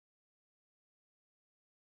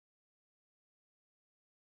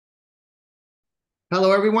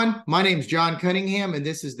Hello, everyone. My name is John Cunningham, and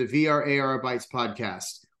this is the VRARA Bytes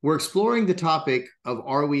podcast. We're exploring the topic of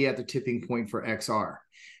are we at the tipping point for XR?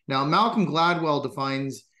 Now, Malcolm Gladwell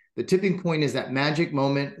defines the tipping point as that magic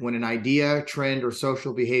moment when an idea, trend, or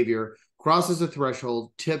social behavior crosses a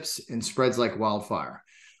threshold, tips, and spreads like wildfire.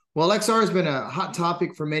 Well, XR has been a hot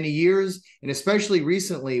topic for many years, and especially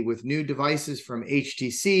recently with new devices from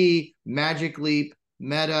HTC, Magic Leap,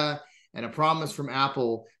 Meta, and a promise from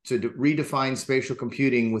Apple to redefine spatial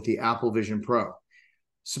computing with the Apple Vision Pro.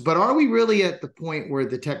 But are we really at the point where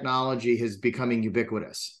the technology is becoming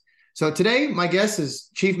ubiquitous? So today, my guest is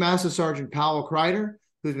Chief Master Sergeant Powell Crider,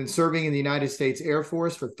 who's been serving in the United States Air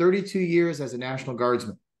Force for 32 years as a National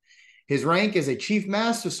Guardsman. His rank is a Chief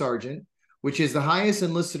Master Sergeant, which is the highest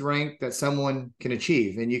enlisted rank that someone can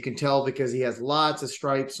achieve. And you can tell because he has lots of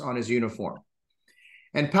stripes on his uniform.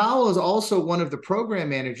 And Powell is also one of the program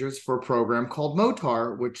managers for a program called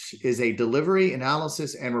MOTAR, which is a delivery,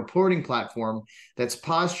 analysis, and reporting platform that's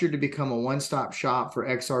postured to become a one-stop shop for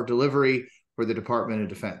XR delivery for the Department of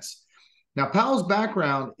Defense. Now, Powell's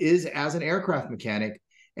background is as an aircraft mechanic,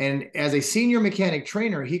 and as a senior mechanic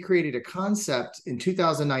trainer, he created a concept in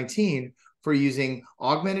 2019 for using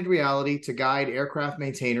augmented reality to guide aircraft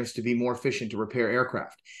maintainers to be more efficient to repair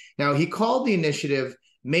aircraft. Now, he called the initiative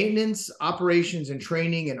Maintenance, Operations, and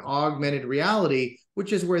Training in Augmented Reality,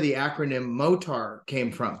 which is where the acronym MOTAR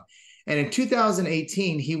came from. And in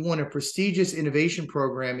 2018, he won a prestigious innovation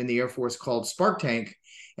program in the Air Force called SparkTank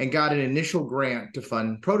and got an initial grant to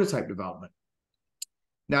fund prototype development.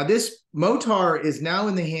 Now, this MOTAR is now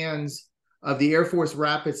in the hands of the Air Force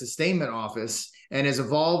Rapid Sustainment Office and has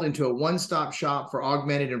evolved into a one-stop shop for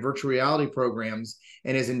augmented and virtual reality programs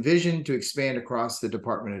and is envisioned to expand across the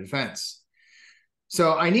Department of Defense.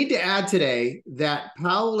 So I need to add today that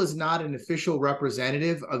Powell is not an official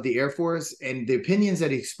representative of the Air Force, and the opinions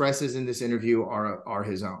that he expresses in this interview are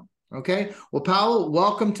his own. Okay. Well, Powell,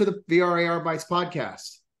 welcome to the VRAR Bytes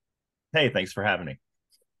podcast. Hey, thanks for having me.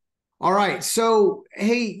 All right. So,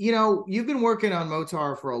 hey, you've been working on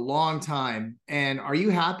MOTAR for a long time, and are you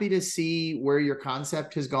happy to see where your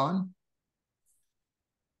concept has gone?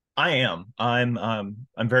 I am. I'm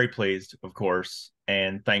very pleased, of course,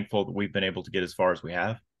 and thankful that we've been able to get as far as we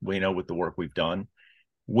have. We know with the work we've done.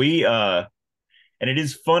 We and it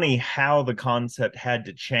is funny how the concept had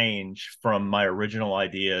to change from my original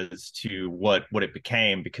ideas to what it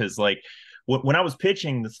became, because when I was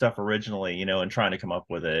pitching the stuff originally, and trying to come up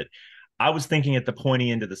with it, I was thinking at the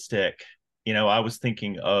pointy end of the stick. I was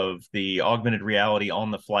thinking of the augmented reality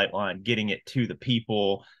on the flight line, getting it to the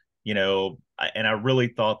people, and I really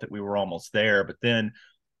thought that we were almost there. But then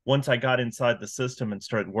once I got inside the system and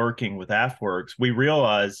started working with AFWorks, we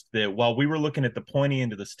realized that while we were looking at the pointy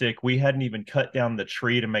end of the stick, we hadn't even cut down the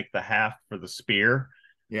tree to make the haft for the spear.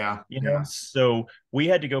 Yeah. So we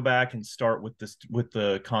had to go back and start with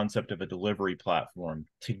the concept of a delivery platform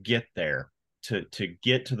to get there, to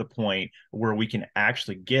get to the point where we can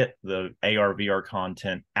actually get the AR VR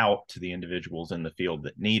content out to the individuals in the field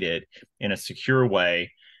that need it in a secure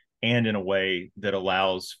way, and in a way that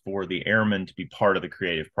allows for the airmen to be part of the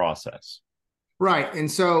creative process. Right.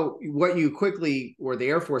 And so what the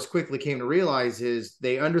Air Force quickly came to realize is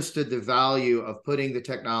they understood the value of putting the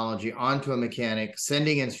technology onto a mechanic,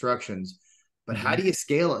 sending instructions, but how do you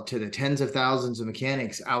scale it to the tens of thousands of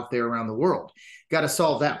mechanics out there around the world? Got to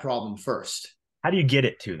solve that problem first. How do you get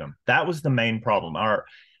it to them? That was the main problem.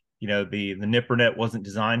 The NIPRNet wasn't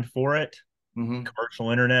designed for it.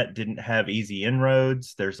 Commercial internet didn't have easy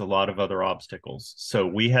inroads. There's a lot of other obstacles. So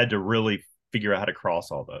we had to really figure out how to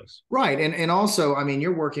cross all those. Right. And also, I mean,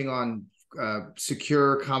 you're working on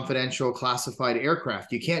secure, confidential, classified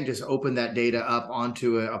aircraft. You can't just open that data up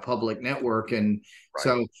onto a public network. And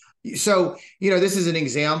right. So, this is an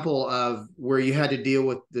example of where you had to deal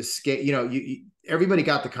with the scale. Everybody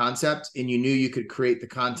got the concept and you knew you could create the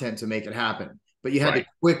content to make it happen, but you had to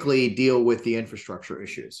quickly deal with the infrastructure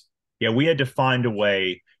issues. Yeah, we had to find a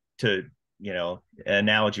way to,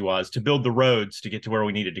 analogy wise, to build the roads to get to where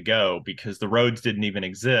we needed to go, because the roads didn't even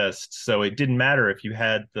exist. So it didn't matter if you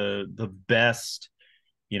had the best,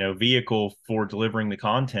 vehicle for delivering the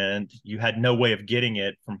content, you had no way of getting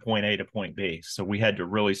it from point A to point B. So we had to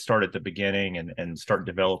really start at the beginning and start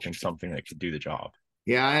developing something that could do the job.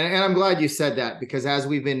 Yeah, and I'm glad you said that, because as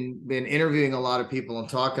we've been interviewing a lot of people and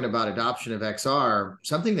talking about adoption of XR,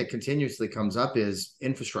 something that continuously comes up is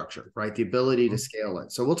infrastructure, right? The ability to scale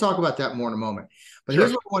it. So we'll talk about that more in a moment. But here's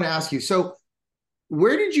what I want to ask you. So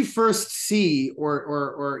where did you first see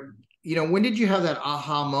or when did you have that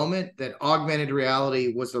aha moment that augmented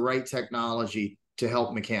reality was the right technology to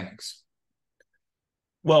help mechanics?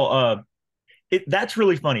 Well, that's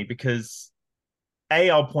really funny, because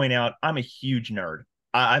I'll point out I'm a huge nerd.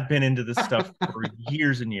 I've been into this stuff for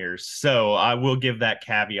years and years, so I will give that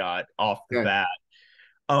caveat off the Good. bat.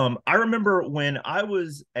 I remember when I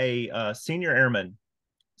was a senior airman,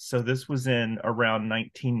 so this was in around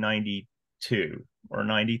 1992 or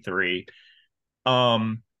 93.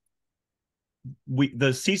 Um,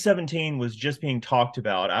 the C-17 was just being talked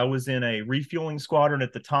about. I was in a refueling squadron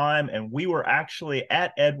at the time, and we were actually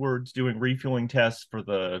at Edwards doing refueling tests for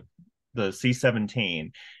the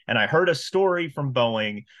C-17. And I heard a story from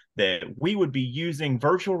Boeing that we would be using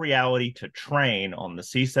virtual reality to train on the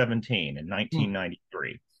C-17 in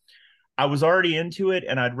 1993. I was already into it,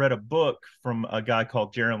 and I'd read a book from a guy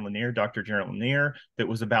called Jaron Lanier, Dr. Jaron Lanier, that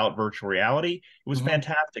was about virtual reality. It was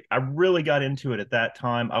fantastic. I really got into it at that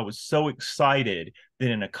time. I was so excited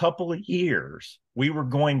that in a couple of years, we were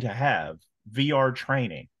going to have VR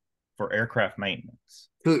training for aircraft maintenance.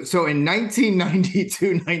 So in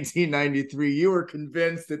 1992, 1993, you were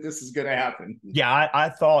convinced that this is going to happen. Yeah, I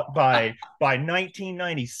thought by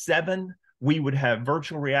 1997, we would have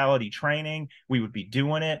virtual reality training. We would be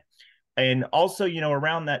doing it. And also,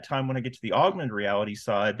 around that time, when I get to the augmented reality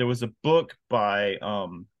side, there was a book by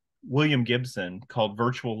William Gibson called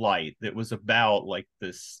Virtual Light that was about like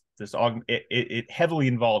it heavily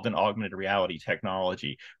involved in augmented reality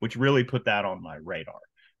technology, which really put that on my radar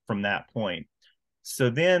from that point. So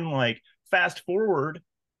then, like, fast forward,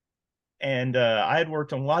 and I had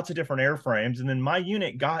worked on lots of different airframes, and then my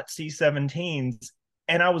unit got C-17s,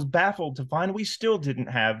 and I was baffled to find we still didn't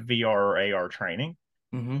have VR or AR training.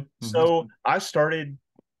 So I started,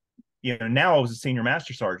 now I was a senior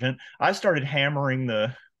master sergeant. I started hammering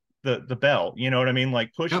the belt, you know what I mean?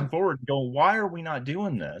 Like pushing forward and going, why are we not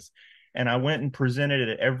doing this? And I went and presented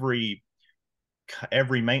it at every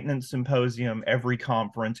maintenance symposium, every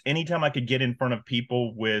conference. Anytime I could get in front of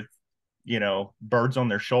people with, birds on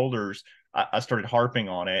their shoulders, I started harping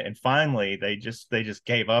on it. And finally they just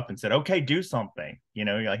gave up and said, okay, do something,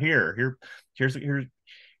 like here's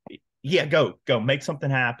yeah, go make something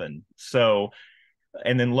happen. So,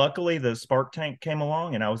 and then luckily the SparkTank came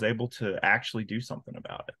along, and I was able to actually do something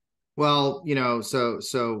about it. Well,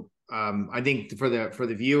 I think for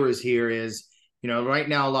the viewers here is, right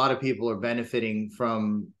now a lot of people are benefiting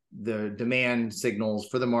from the demand signals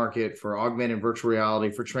for the market for augmented virtual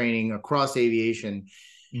reality for training across aviation.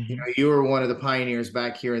 You were one of the pioneers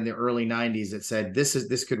back here in the early 90s that said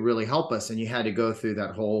this could really help us, and you had to go through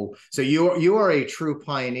that whole. So you are a true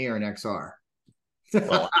pioneer in XR.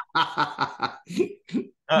 Well,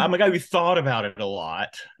 I'm a guy who thought about it a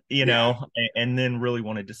lot, and then really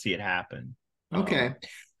wanted to see it happen. Okay.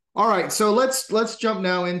 All right. So let's jump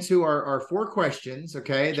now into our 4 questions.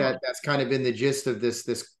 Okay. Sure. That's kind of been the gist of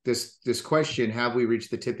this question. Have we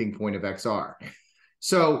reached the tipping point of XR?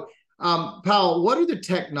 So Powell, what are the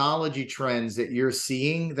technology trends that you're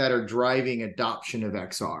seeing that are driving adoption of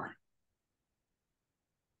XR?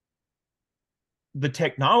 The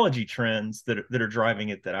technology trends that are driving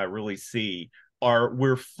it that I really see are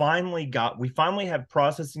we finally have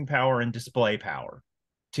processing power and display power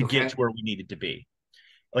to get to where we needed to be.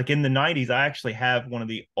 Like in the 90s, I actually have one of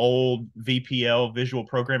the old VPL visual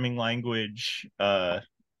programming language VR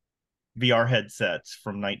headsets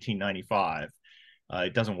from 1995.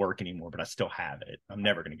 It doesn't work anymore, but I still have it. I'm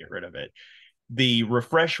never going to get rid of it. The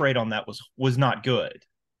refresh rate on that was not good.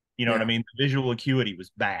 You know what I mean? The visual acuity was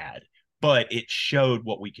bad, but it showed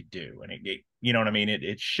what we could do. And it you know what I mean?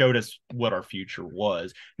 It showed us what our future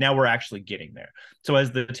was. Now we're actually getting there. So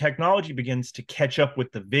as the technology begins to catch up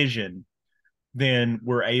with the vision, then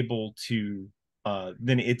we're able to,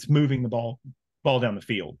 then it's moving the ball down the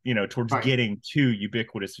field, towards getting to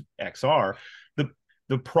ubiquitous XR.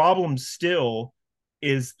 The problem still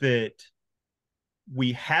is that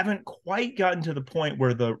we haven't quite gotten to the point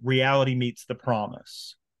where the reality meets the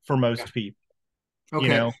promise for most people.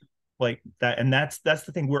 Like that, and that's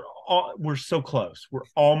the thing. We're so close. We're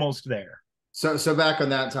almost there. So back on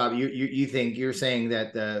that topic, you're saying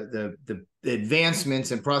that the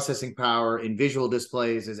advancements in processing power in visual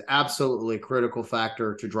displays is absolutely a critical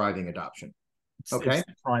factor to driving adoption. It's the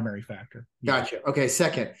primary factor. Gotcha. Okay.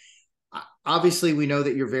 Second, obviously we know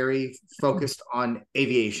that you're very focused on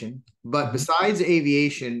aviation, but besides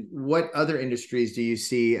aviation, what other industries do you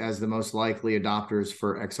see as the most likely adopters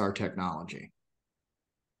for XR technology?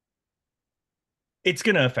 It's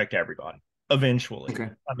going to affect everybody eventually.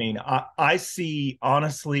 I mean, I see,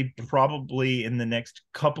 honestly, probably in the next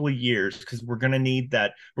couple of years, because we're going to need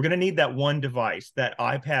that one device, that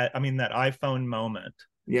iPad, that iPhone moment.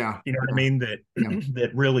 Yeah. You know what I mean?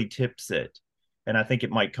 That really tips it. And I think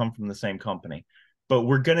it might come from the same company. But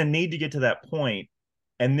we're going to need to get to that point,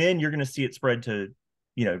 and then you're going to see it spread to,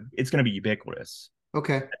 it's going to be ubiquitous.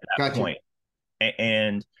 Okay. That Gotcha. point.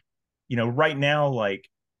 And right now, like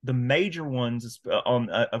the major ones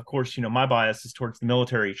of course, my bias is towards the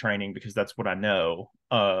military training because that's what I know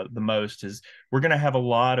the most. Is we're going to have a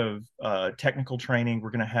lot of technical training.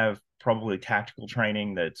 We're going to have probably tactical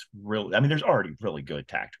training that's really, I mean, there's already really good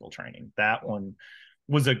tactical training. That one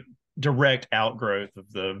was a direct outgrowth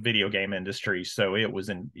of the video game industry, so it was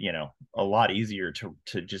a lot easier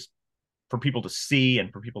to just for people to see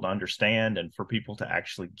and for people to understand and for people to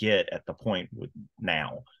actually get at the point with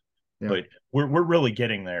now. Yeah. But we're really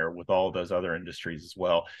getting there with all those other industries as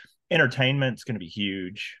well. Entertainment's going to be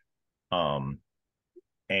huge, and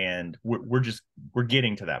we're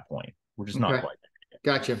getting to that point. We're just not quite there yet.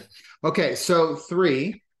 Gotcha. Okay, so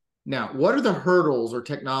 3. Now, what are the hurdles or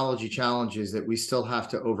technology challenges that we still have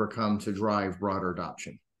to overcome to drive broader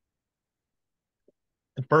adoption?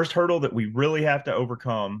 The first hurdle that we really have to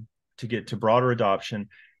overcome to get to broader adoption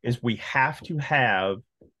is we have to have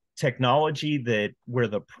technology that where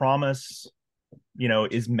the promise,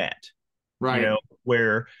 is met. Right.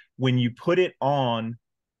 Where when you put it on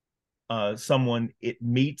someone, it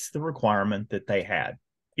meets the requirement that they had,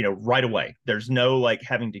 right away. There's no like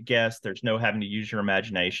having to guess. There's no having to use your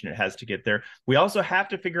imagination. It has to get there. We also have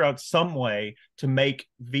to figure out some way to make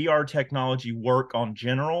VR technology work on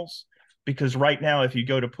generals, because right now, if you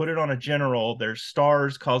go to put it on a general, their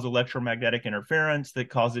stars cause electromagnetic interference that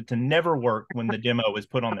cause it to never work when the demo is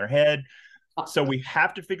put on their head. So we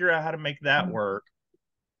have to figure out how to make that work.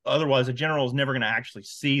 Otherwise, a general is never going to actually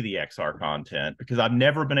see the XR content, because I've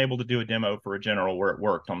never been able to do a demo for a general where it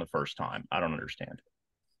worked on the first time. I don't understand.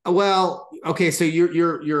 Well, okay, so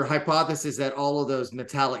your hypothesis that all of those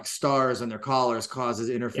metallic stars on their collars causes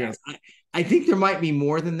interference. Yeah. I think there might be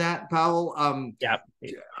more than that, Powell. Yeah.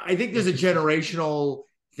 I think there's a generational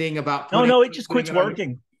thing about no, it just quits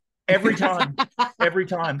working every time. Every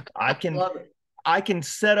time. I can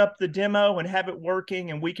set up the demo and have it working,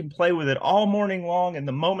 and we can play with it all morning long. And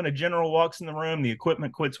the moment a general walks in the room, the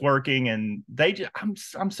equipment quits working, and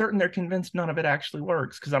I'm certain they're convinced none of it actually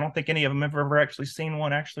works, because I don't think any of them have ever actually seen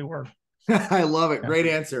one actually work. I love it. Great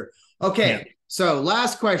answer. Okay, so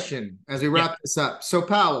last question as we wrap this up. So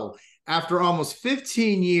Powell, after almost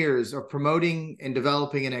 15 years of promoting and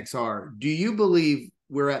developing an XR, do you believe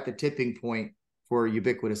we're at the tipping point for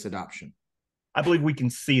ubiquitous adoption? I believe we can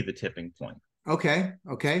see the tipping point. Okay.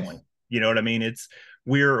 You know what I mean?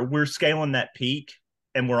 We're scaling that peak,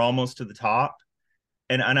 and we're almost to the top.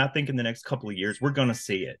 And I think in the next couple of years, we're going to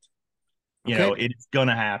see it. It's going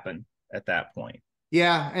to happen at that point.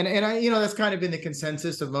 Yeah. And I, that's kind of been the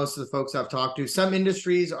consensus of most of the folks I've talked to. Some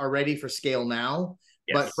industries are ready for scale now,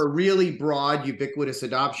 but for really broad ubiquitous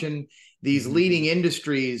adoption, these leading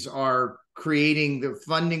industries are creating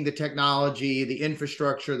funding the technology, the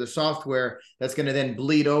infrastructure, the software that's going to then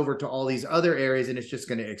bleed over to all these other areas, and it's just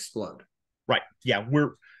going to explode. Right. Yeah.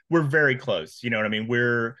 We're very close. You know what I mean?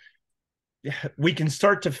 We can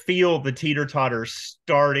start to feel the teeter-totter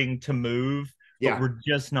starting to move, but we're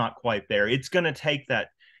just not quite there. It's going to take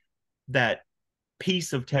that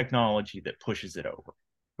piece of technology that pushes it over.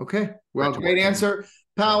 Okay. Well, great answer.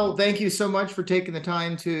 Powell, thank you so much for taking the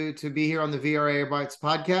time to be here on the VRARA Bytes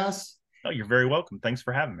podcast. Oh, you're very welcome. Thanks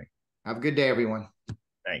for having me. Have a good day, everyone.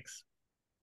 Thanks.